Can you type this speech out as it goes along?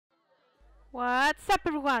What's up,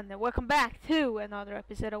 everyone? Welcome back to another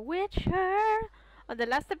episode of Witcher. On the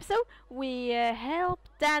last episode, we helped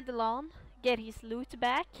Dandelion get his loot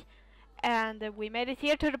back, and we made it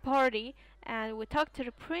here to the party, and we talked to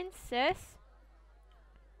the princess,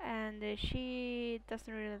 and she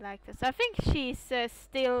doesn't really like this. I think she's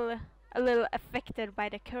still a little affected by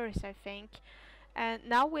the curse, I think. And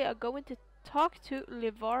now we are going to talk to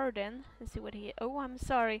Levarden and see what he... Oh, I'm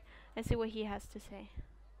sorry. And see what he has to say.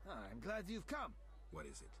 I'm glad you've come. What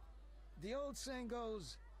is it? The old saying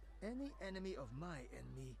goes, any enemy of my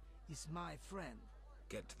enemy is my friend.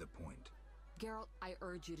 Get to the point. Geralt, I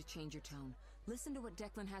urge you to change your tone. Listen to what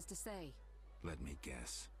Declan has to say. Let me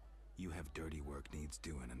guess. You have dirty work needs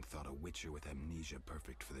doing and thought a witcher with amnesia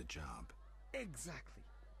perfect for the job. Exactly.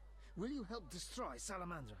 Will you help destroy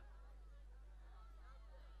Salamandra?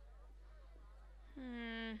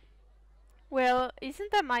 Well,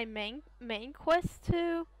 isn't that my main quest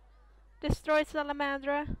to destroy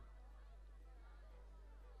Salamandra?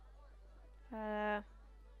 I'll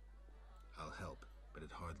help, but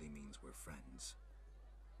it hardly means we're friends.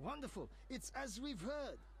 Wonderful. It's as we've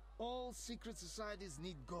heard. All secret societies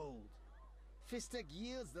need gold. Fistek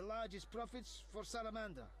yields the largest profits for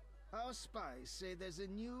Salamander. Our spies say there's a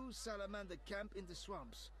new Salamander camp in the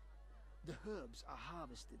swamps. The herbs are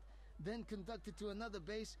harvested, then conducted to another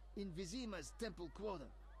base in Vizima's temple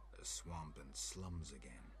quarter. A swamp and slums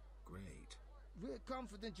again. Great. We're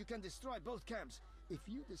confident you can destroy both camps. If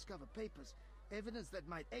you discover papers, evidence that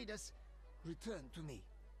might aid us, return to me.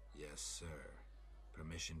 Yes, sir.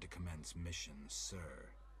 Permission to commence mission, sir.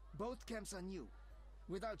 Both camps are new,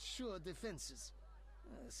 without sure defenses.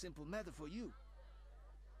 A simple matter for you.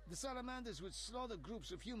 The Salamanders would slaughter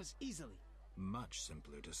groups of humans easily. Much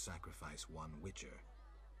simpler to sacrifice one witcher.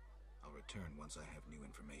 I'll return once I have new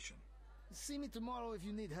information. See me tomorrow if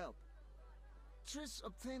you need help. Triss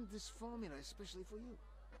obtained this formula especially for you.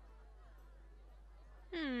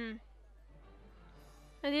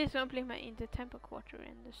 I did something in the temple quarter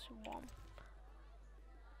in the swamp.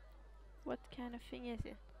 What kind of thing is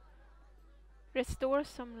it? Restore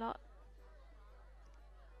some lot.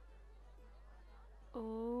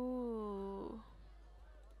 Oh.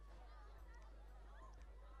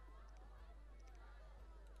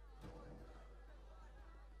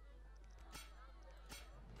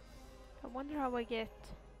 I wonder how I get.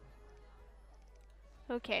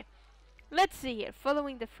 Okay, let's see here.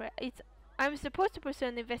 Following the threat, I'm supposed to pursue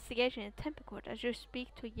an investigation in the temple court. I should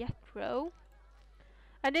speak to Jethro.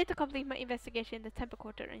 I need to complete my investigation in the temple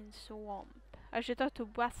quarter in swamp. I should talk to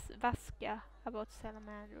Vaska about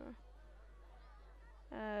Salamander.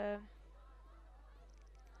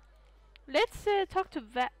 Let's talk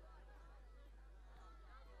to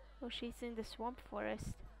Oh, she's in the swamp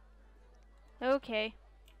forest. Okay.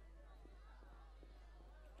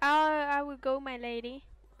 I will go, my lady.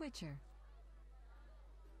 Witcher.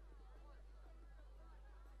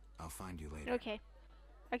 I'll find you later. Okay.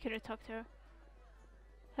 I could have talked to her.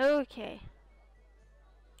 Okay.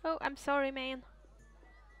 Oh, I'm sorry, man.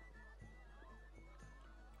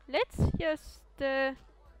 Let's just yeah,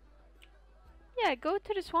 go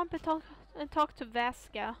to the swamp and talk to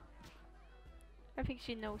Vaska. I think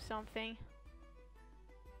she knows something.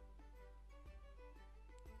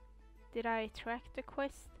 Did I track the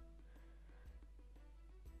quest?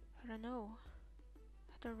 I don't know.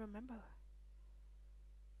 I don't remember.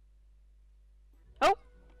 Oh!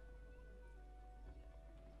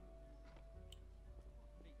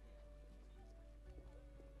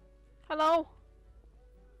 Hello?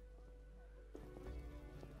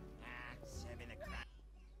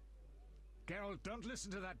 Geralt, don't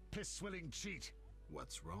listen to that piss-swilling cheat.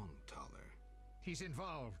 What's wrong, Taller? He's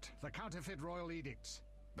involved. The counterfeit royal edicts.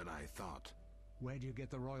 But I thought... Where'd you get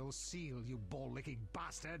the royal seal, you ball-licking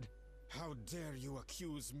bastard? How dare you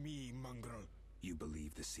accuse me, mongrel? You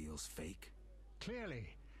believe the seal's fake?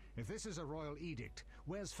 Clearly. If this is a royal edict,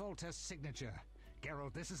 where's Foltest's signature?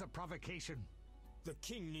 Geralt, this is a provocation. The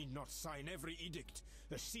king need not sign every edict.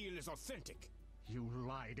 The seal is authentic. You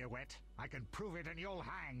lie, DeWitt. I can prove it and you'll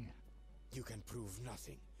hang. You can prove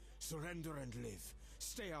nothing. Surrender and live.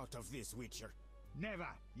 Stay out of this, Witcher. Never.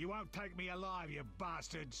 You won't take me alive, you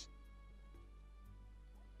bastards.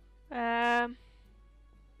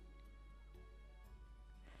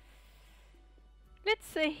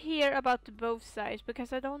 Let's hear about both sides,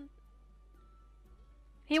 because I don't...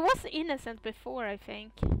 He was innocent before, I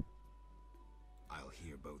think. I'll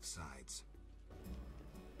hear both sides.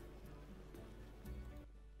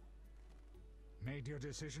 Made your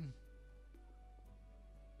decision?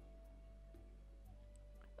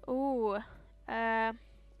 Ooh. I'll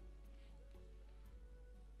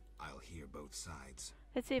hear both sides.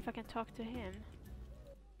 Let's see if I can talk to him.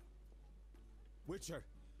 Witcher,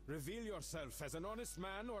 reveal yourself as an honest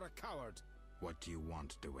man or a coward. What do you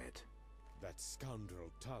want, DeWitt? That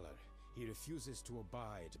scoundrel Taller, he refuses to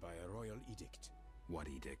abide by a royal edict. What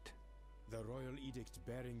edict? The royal edict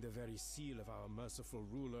bearing the very seal of our merciful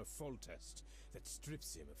ruler Foltest that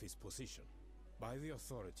strips him of his position. By the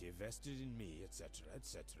authority vested in me, etc.,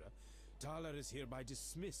 etc., Taller is hereby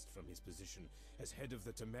dismissed from his position as head of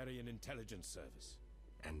the Temerian Intelligence Service.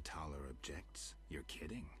 And Taller objects? You're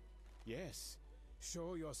kidding? Yes.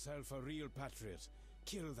 Show yourself a real patriot.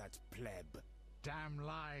 Kill that pleb. Damn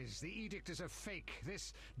lies. The edict is a fake.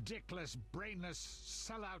 This dickless, brainless,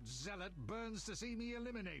 sellout zealot burns to see me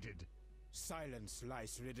eliminated. Silence,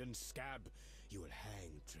 lice-ridden scab. You will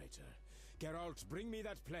hang, traitor. Geralt, bring me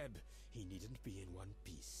that pleb. He needn't be in one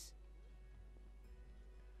piece.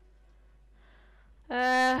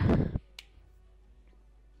 I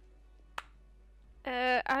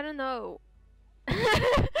don't know.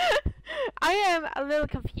 I am a little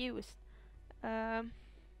confused.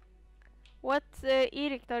 What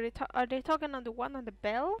edict are they talking on the one on the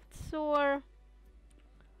belts, or are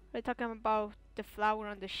they talking about the flower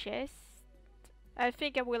on the chest? I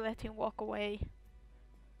think I will let him walk away.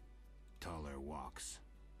 Taller walks.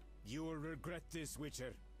 You will regret this,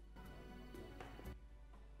 Witcher.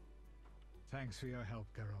 Thanks for your help,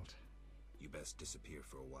 Geralt. You best disappear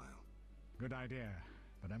for a while. Good idea,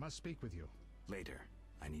 but I must speak with you. Later.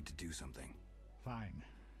 I need to do something. Fine.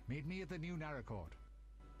 Meet me at the new Naracord.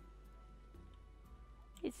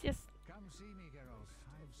 It's just... Come see me, Geralt.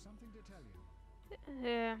 I have something to tell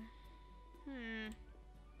you.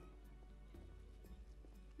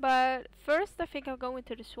 But first I think I'll go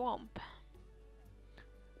into the swamp.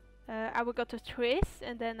 I will go to Triss,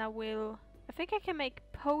 and then I think I can make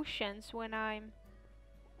potions when I'm...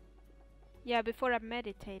 Yeah, before I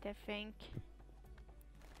meditate, I think.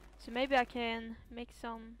 So maybe I can make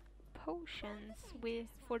some potions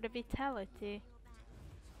for the vitality.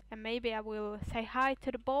 And maybe I will say hi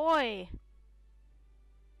to the boy.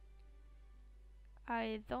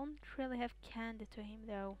 I don't really have candy to him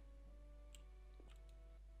though.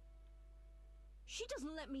 She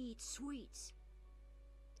doesn't let me eat sweets.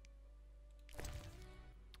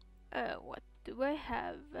 What do I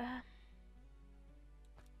have?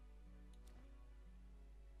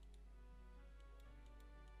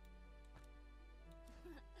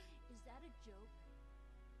 Is that a joke?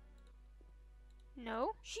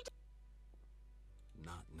 No?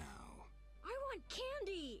 Not now. I want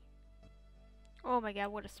candy! Oh my god,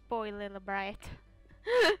 what a spoiled little brat.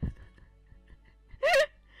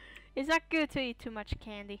 It's not good to eat too much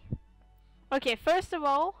candy. Okay, first of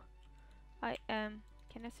all, can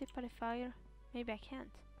I sleep by the fire? Maybe I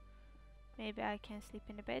can't. Maybe I can sleep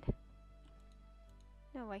in the bed.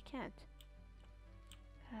 No, I can't.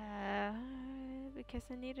 Because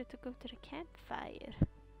I needed to go to the campfire.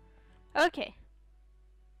 Okay.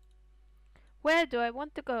 Where do I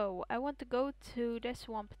want to go? I want to go to the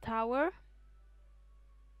swamp tower.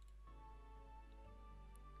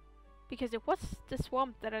 Because it was the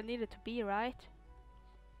swamp that I needed to be, right?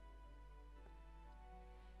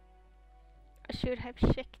 I should have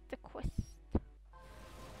checked the quest.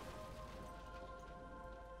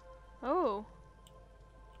 Oh.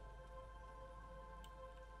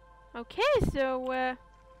 Okay, so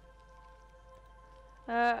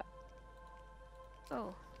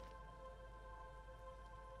oh.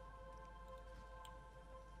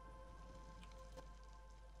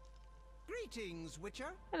 Greetings,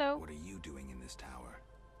 Witcher. Hello. What are you doing in this tower?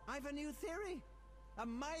 I've a new theory. A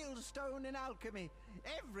milestone in alchemy.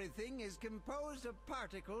 Everything is composed of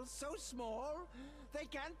particles so small they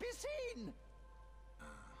can't be seen.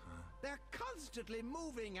 They're constantly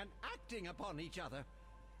moving and acting upon each other.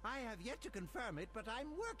 I have yet to confirm it, but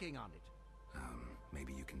I'm working on it.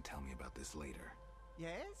 Maybe you can tell me about this later.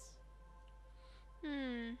 Yes?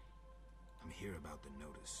 I'm here about the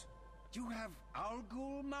notice. You have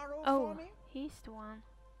Algul marrow Oh, for me? he's the one.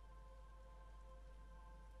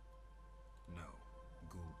 No.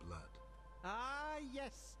 Ghoul blood. Ah,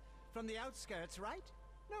 yes. From the outskirts, right?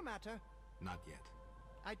 No matter. Not yet.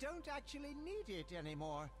 I don't actually need it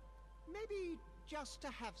anymore. Maybe just to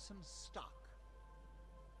have some stock.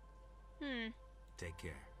 Take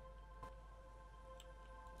care.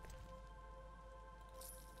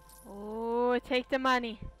 Oh, take the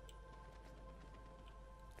money.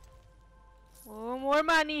 Oh, more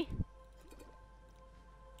money.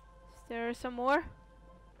 Is there some more?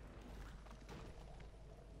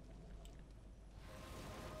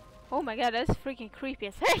 Oh my god, that's freaking creepy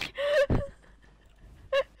as heck.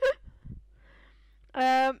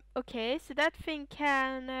 Okay, so that thing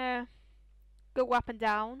can go up and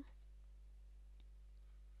down.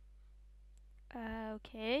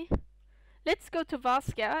 Okay. Let's go to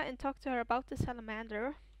Vaska and talk to her about the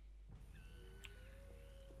salamander.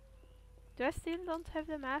 Do I still don't have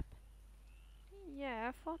the map? Yeah,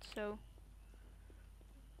 I thought so.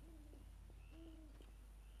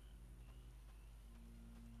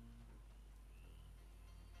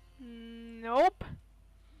 Nope.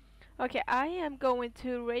 Okay, I am going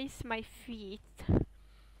to raise my feet.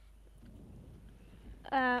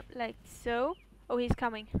 Like so. Oh, he's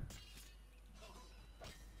coming.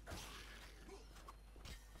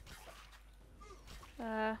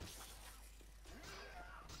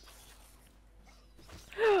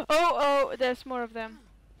 Oh, there's more of them.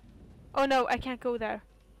 Oh no, I can't go there.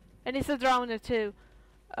 And it's a drowner too.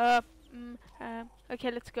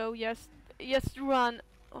 Okay, let's go. Just run.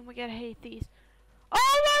 Oh my god, I hate these.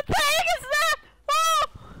 Oh, what the heck is that? Oh!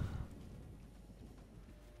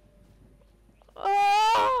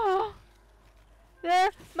 Oh! There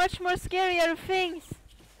are much more scarier things.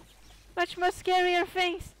 Much more scarier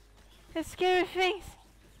things. There's scary things.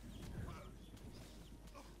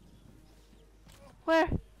 Where?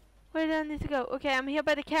 Where do I need to go? Okay, I'm here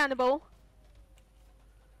by the cannibal.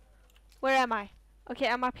 Where am I? Okay,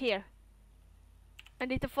 I'm up here. I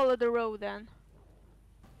need to follow the road then.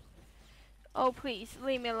 Oh, please,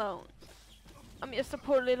 leave me alone. I'm just a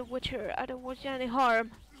poor little witcher. I don't want you any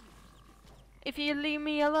harm. If you leave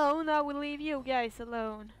me alone, I will leave you guys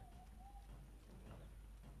alone.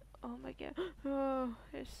 Oh my god. Oh,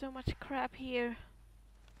 there's so much crap here.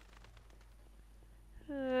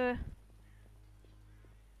 I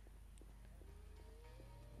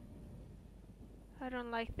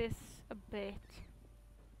don't like this a bit.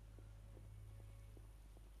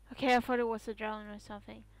 Okay, I thought it was a drowner or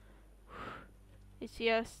something. It's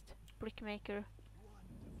just brickmakers.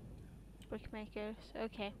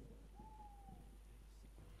 Okay.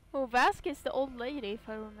 Oh, Vaska is the old lady, if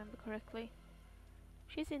I remember correctly.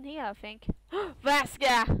 She's in here, I think.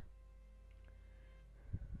 Vaska!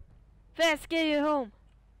 Vaska, you're home!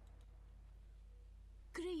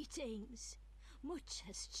 Greetings. Much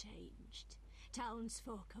has changed.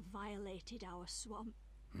 Townsfolk have violated our swamp.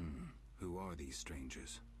 Who are these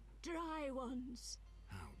strangers? Dry ones.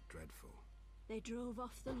 How dreadful. They drove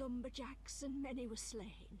off the lumberjacks and many were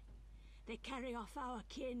slain. They carry off our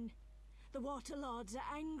kin. The water lords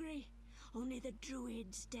are angry. Only the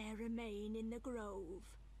druids dare remain in the grove.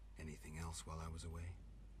 Anything else while I was away?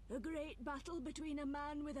 A great battle between a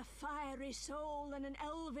man with a fiery soul and an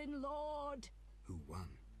elven lord. Who won?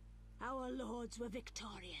 Our lords were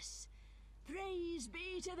victorious. Praise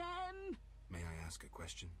be to them! May I ask a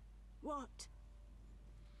question? What?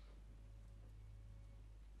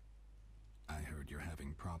 I heard you're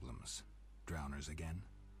having problems. Drowners again?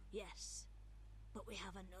 Yes, but we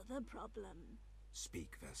have another problem.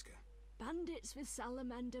 Speak, Vaska. Bandits with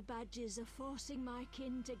salamander badges are forcing my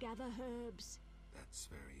kin to gather herbs. That's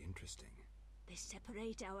very interesting. They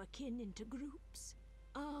separate our kin into groups.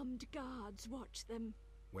 Armed guards watch them.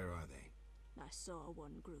 Where are they? I saw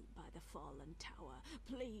one group by the fallen tower.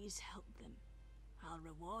 Please help them. I'll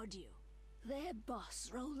reward you. Their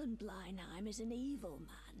boss, Roland Bleinheim, is an evil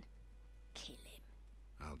man. Kill him.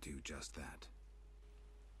 I'll do just that.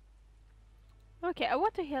 Okay, I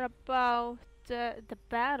want to hear about the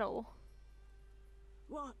battle.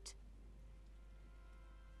 What?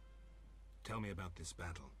 Tell me about this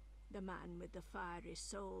battle. The man with the fiery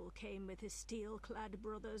soul came with his steel-clad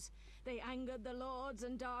brothers. They angered the lords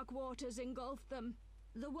and dark waters engulfed them.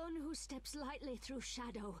 The one who steps lightly through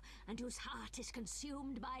shadow and whose heart is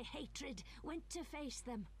consumed by hatred went to face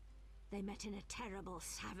them. They met in a terrible,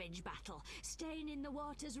 savage battle, staining the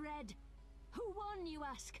waters red. Who won, you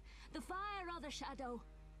ask? The fire or the shadow?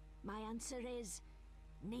 My answer is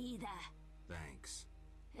neither. Thanks.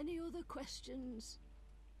 Any other questions?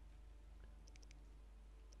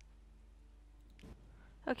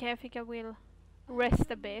 Okay, I think I will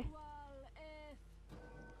rest a bit.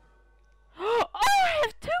 Oh, I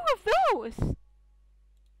have 2 of those!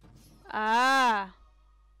 Ah.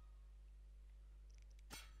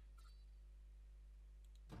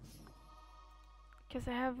 Because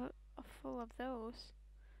I have a full of those.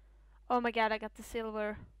 Oh my god, I got the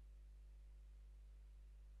silver.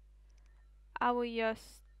 I will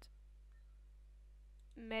just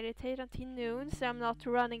meditate until noon so I'm not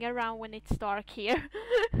running around when it's dark here.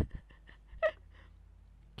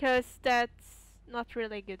 Because that's not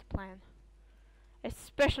really a good plan.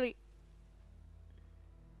 Especially...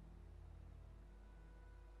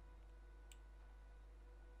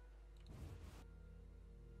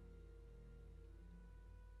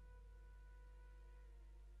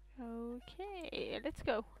 Okay, let's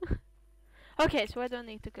go. Okay, so I don't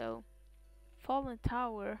need to go. Fallen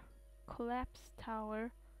tower. Collapsed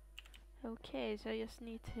tower. Okay, so I just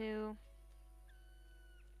need to...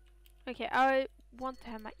 Okay, I want to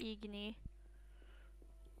have my Igni.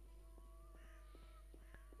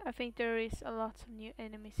 I think there is a lot of new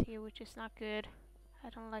enemies here, which is not good. I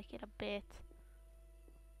don't like it a bit.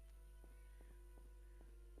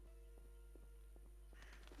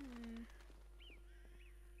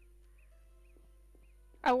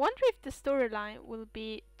 I wonder if the storyline will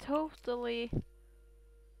be totally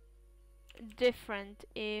different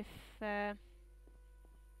if I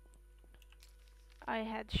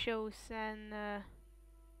had chosen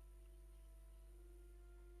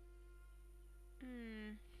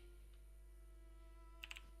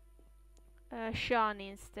Sean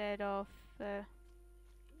instead of I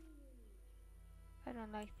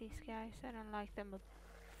don't like these guys. I don't like them a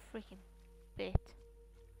freaking bit.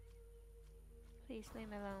 Please leave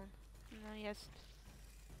me alone. I'm just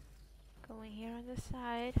going here on the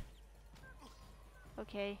side.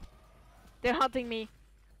 Okay. They're hunting me.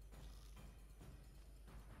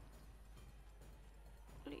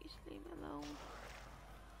 Please leave me alone.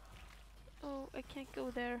 Oh, I can't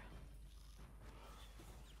go there.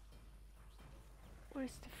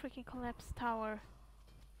 Where's the freaking collapsed tower?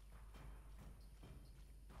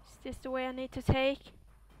 Is this the way I need to take?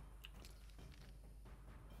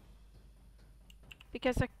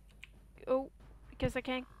 Because I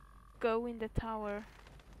can't go in the tower.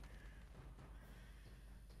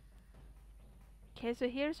 Okay, so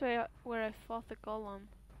here's where I fought the golem.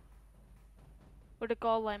 Or the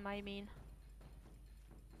golem, I mean.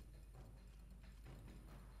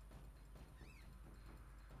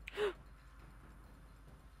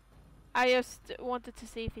 I just wanted to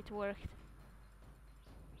see if it worked.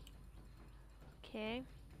 Okay.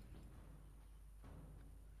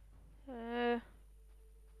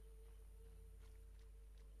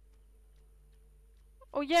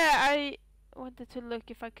 Oh yeah, I wanted to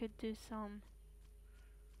look if I could do some...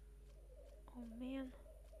 Oh man.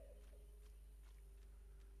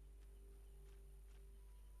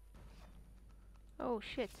 Oh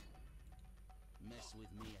shit. Mess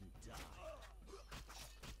with me and die.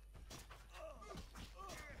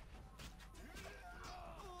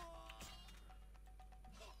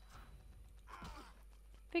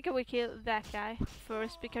 I think we kill that guy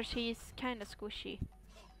first because he's kinda squishy.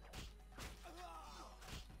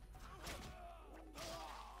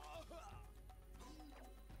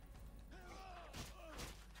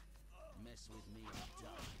 Mess with me and die.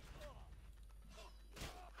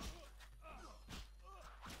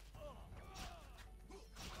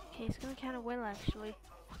 Okay, it's going kinda well actually.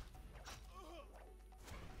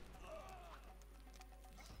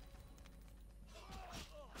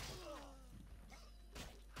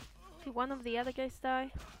 Did one of the other guys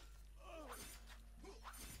die?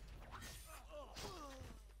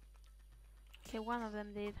 Okay, one of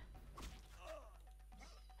them did.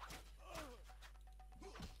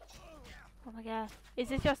 Oh my god. Is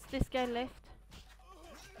it just this guy left?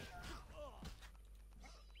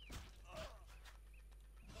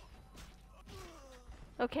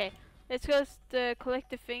 Okay, let's just collect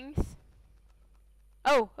the things.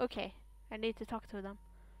 Oh, okay. I need to talk to them.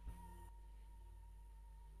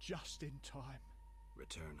 Just in time.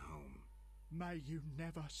 Return home. May you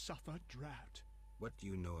never suffer drought. What do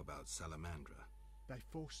you know about Salamandra? They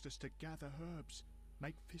forced us to gather herbs,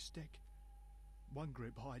 make fistek. One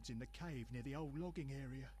group hides in the cave near the old logging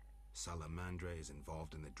area. Salamandra is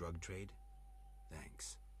involved in the drug trade?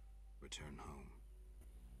 Thanks. Return home.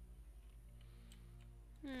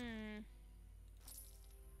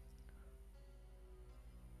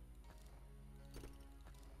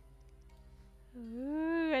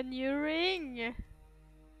 Ooh, a new ring!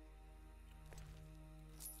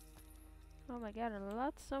 Oh my god,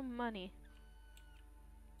 lots of money.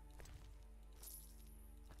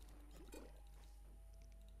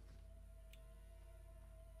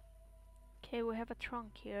 Okay, we have a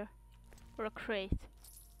trunk here. Or a crate.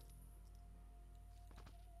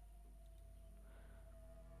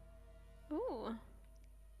 Ooh. I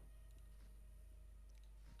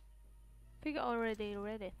think I already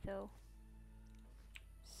read it though.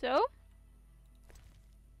 So?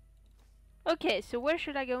 Okay, so where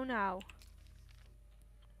should I go now?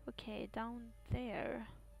 Okay, down there.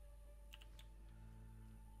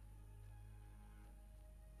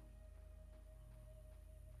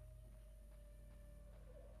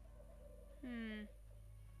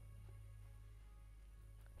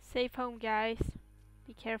 Safe home, guys.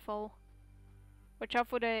 Be careful. Watch out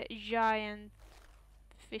for the giant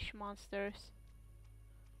fish monsters.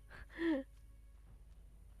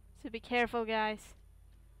 So be careful, guys.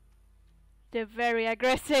 They're very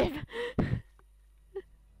aggressive.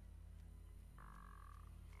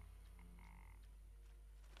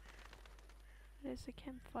 There's a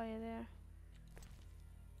campfire there.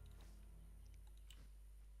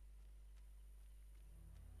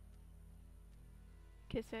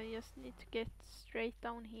 Okay, so I just need to get straight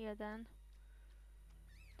down here then.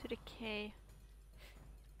 To the cave.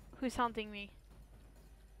 Who's hunting me?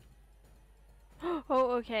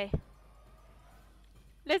 Oh, okay.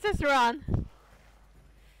 Let's just run.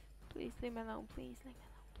 Please leave me alone, please leave me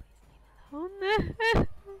alone, please leave me alone.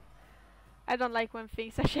 I don't like when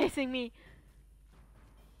things are chasing me.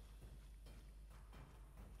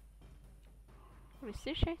 What is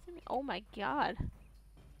this chasing me? Oh my god.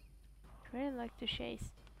 I really like to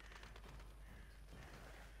chase.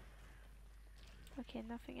 Okay,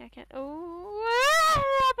 nothing I can. Oh,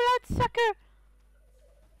 bloodsucker!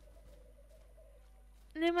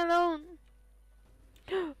 Leave me alone.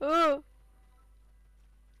 Oh.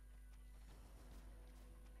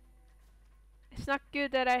 It's not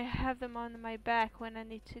good that I have them on my back when I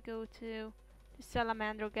need to go to the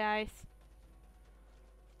salamander guys.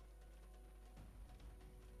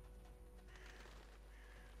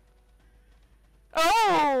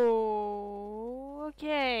 Oh,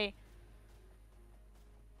 okay.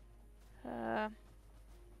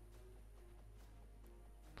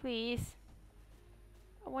 Please.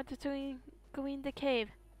 I wanted to go in the cave.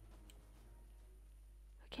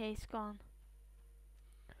 Okay, it's gone.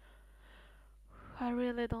 I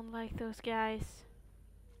really don't like those guys.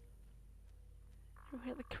 They're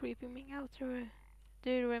really creeping me out.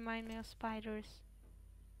 They remind me of spiders.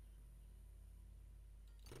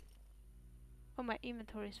 Oh, my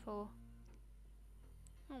inventory is full.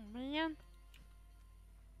 Oh man.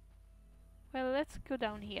 Well, let's go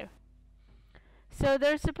down here. So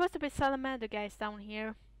there's supposed to be salamander guys down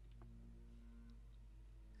here.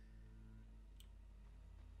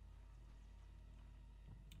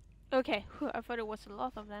 Okay, I thought it was a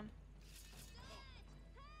lot of them.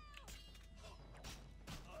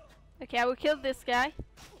 Okay, I will kill this guy.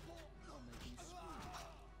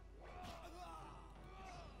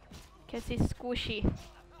 Cause he's squishy.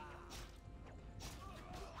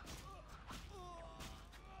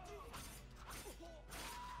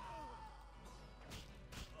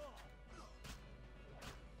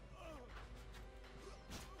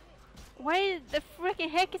 Why the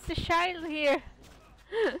freaking heck is the child here?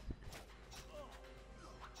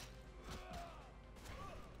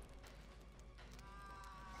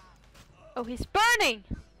 Oh, he's burning!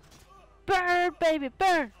 Burn, baby,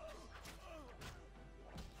 burn!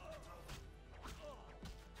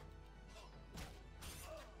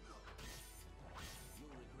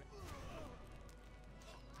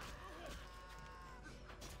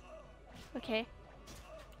 Okay.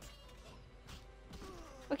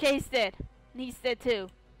 Okay, he's dead. And he's dead too.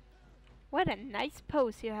 What a nice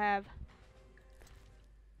pose you have.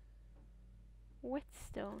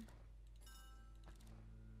 Whetstone.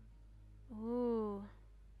 Ooh.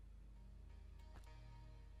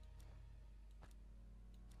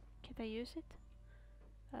 Can I use it?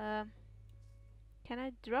 Can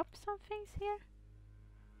I drop some things here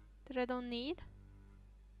that I don't need?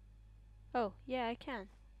 Oh, yeah, I can.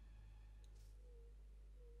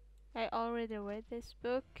 I already read this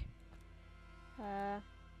book.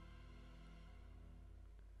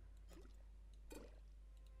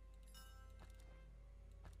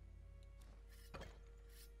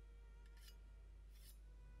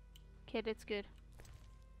 Okay, that's good.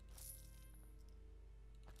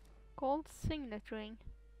 Gold signet ring.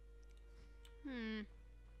 Okay,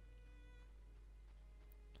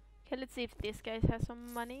 let's see if this guy has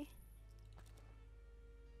some money.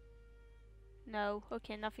 No,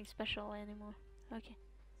 okay, nothing special anymore. Okay.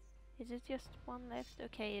 Is it just one left?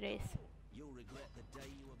 Okay, it is. You'll regret the day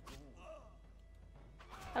you were born.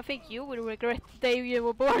 I think you will regret the day you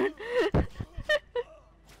were born.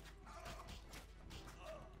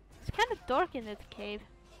 It's kind of dark in that cave.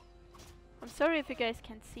 I'm sorry if you guys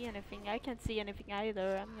can't see anything. I can't see anything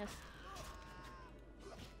either. I'm just...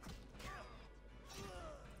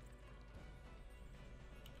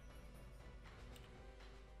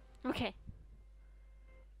 Okay.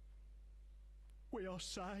 We are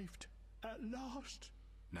saved. At last.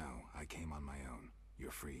 No, I came on my own.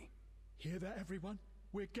 You're free. Hear that, everyone?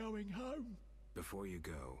 We're going home. Before you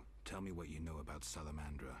go, tell me what you know about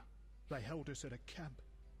Salamandra. They held us at a camp.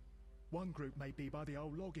 One group may be by the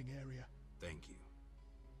old logging area. Thank you.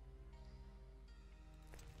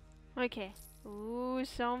 Okay. Ooh,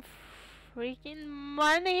 some freaking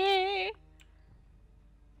money!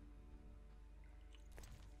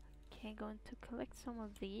 Okay, going to collect some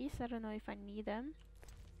of these. I don't know if I need them.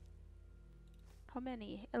 How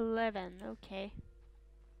many? 11, okay.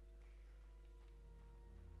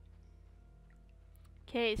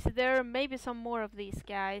 Okay, so there are maybe some more of these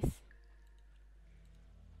guys.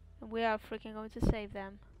 And we are freaking going to save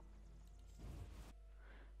them.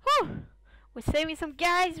 Whew! We're saving some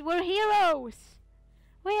guys, we're heroes!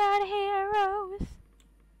 We are the heroes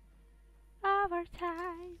of our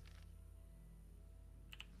time.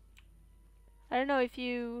 I don't know if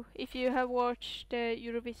you have watched the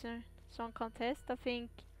Eurovision Song Contest. I think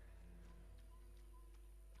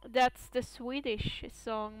that's the Swedish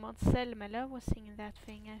song. Måns Zelmerlöw was singing that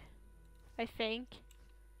thing. I think.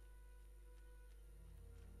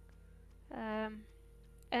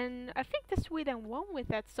 And I think the Sweden won with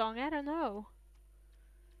that song. I don't know.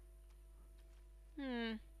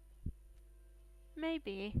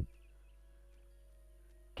 Maybe.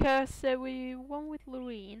 Cause we won with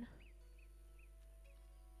Loreen.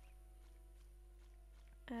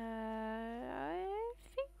 I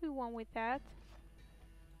think we won with that.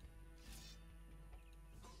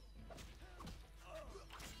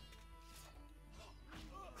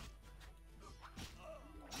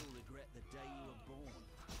 You'll regret the day you were born.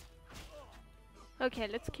 Okay,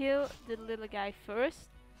 let's kill the little guy first.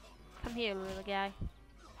 Come here, little guy.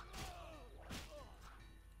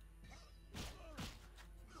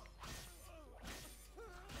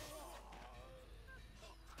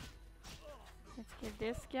 Let's kill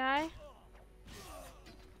this guy.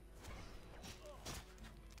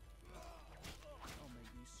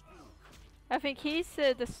 I think he's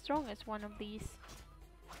the strongest one of these.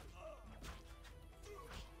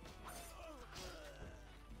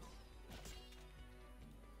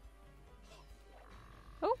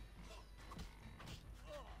 Oh.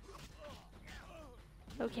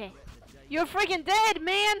 Okay. You're freaking dead,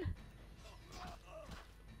 man!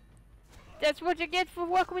 That's what you get for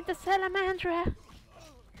working with the Salamandra.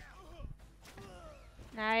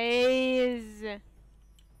 Nice.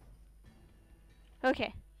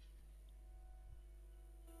 Okay.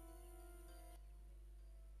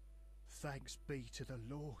 Thanks be to the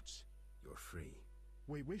lords. You're free.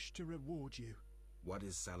 We wish to reward you. What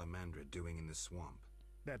is Salamandra doing in the swamp?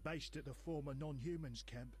 They're based at the former non-humans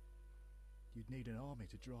camp. You'd need an army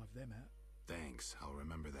to drive them out. Thanks, I'll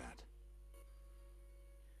remember that.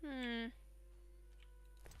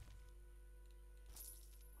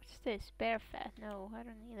 What's this? Bear fat? No, I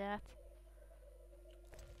don't need that.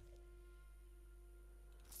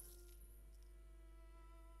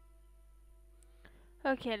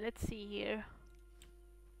 Okay, let's see here.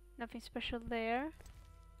 Nothing special there.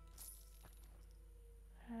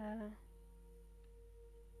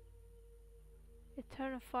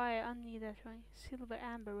 Eternal fire, I need that ring. Silver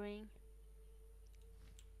amber ring.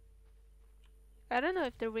 I don't know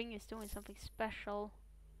if the ring is doing something special.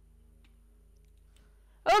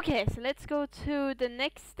 Okay, so let's go to the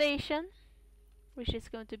next station, which is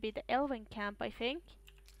going to be the Elven camp, I think.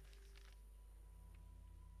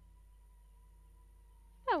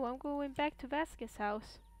 Oh, I'm going back to Vaska's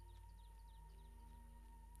house.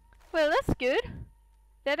 Well, that's good.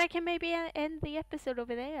 Then I can maybe end the episode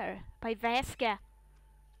over there, by Vaska.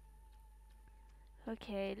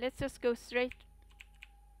 Okay, let's just go straight.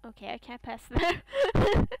 Okay, I can't pass there.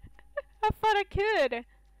 I thought I could.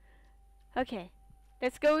 Okay,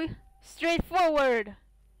 let's go straight forward.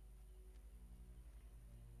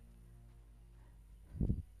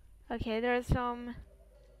 Okay, there are some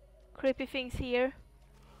creepy things here.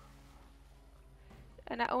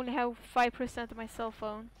 And I only have 5% of my cell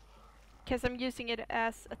phone. Because I'm using it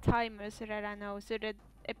as a timer so that I know, so that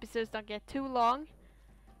episodes don't get too long.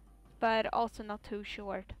 But also not too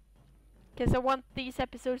short. Because I want these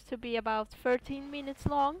episodes to be about 13 minutes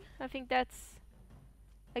long. I think that's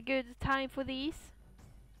a good time for these.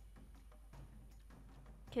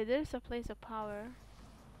 Okay, there's a place of power.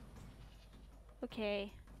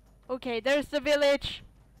 Okay. Okay, there's the village!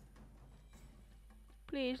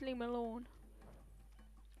 Please leave me alone.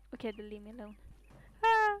 Okay, then leave me alone.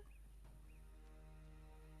 Ah!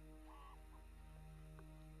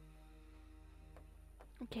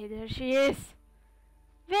 Okay, there she is!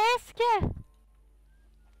 Vaska!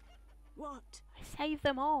 What? I saved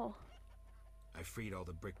them all. I freed all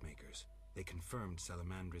the brickmakers. They confirmed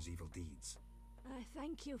Salamandra's evil deeds. I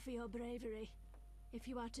thank you for your bravery. If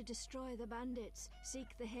you are to destroy the bandits, seek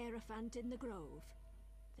the Hierophant in the grove.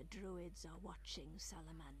 The druids are watching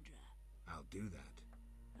Salamandra. I'll do that.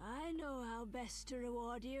 I know how best to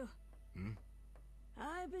reward you.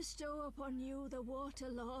 I bestow upon you the Water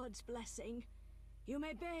Lord's blessing. You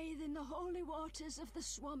may bathe in the holy waters of the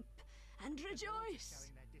swamp and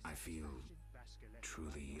rejoice. I feel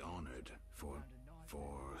truly honored for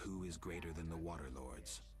who is greater than the Water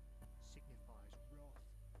Lords?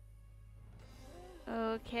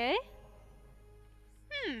 Okay.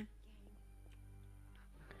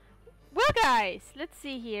 Well, guys, let's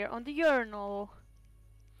see here on the journal.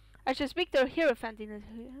 I should speak to a Hierophant in it.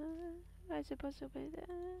 I suppose so.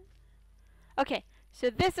 Okay, so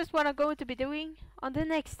this is what I'm going to be doing on the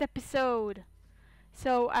next episode.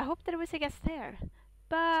 So I hope there was a guest there.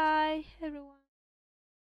 Bye, everyone.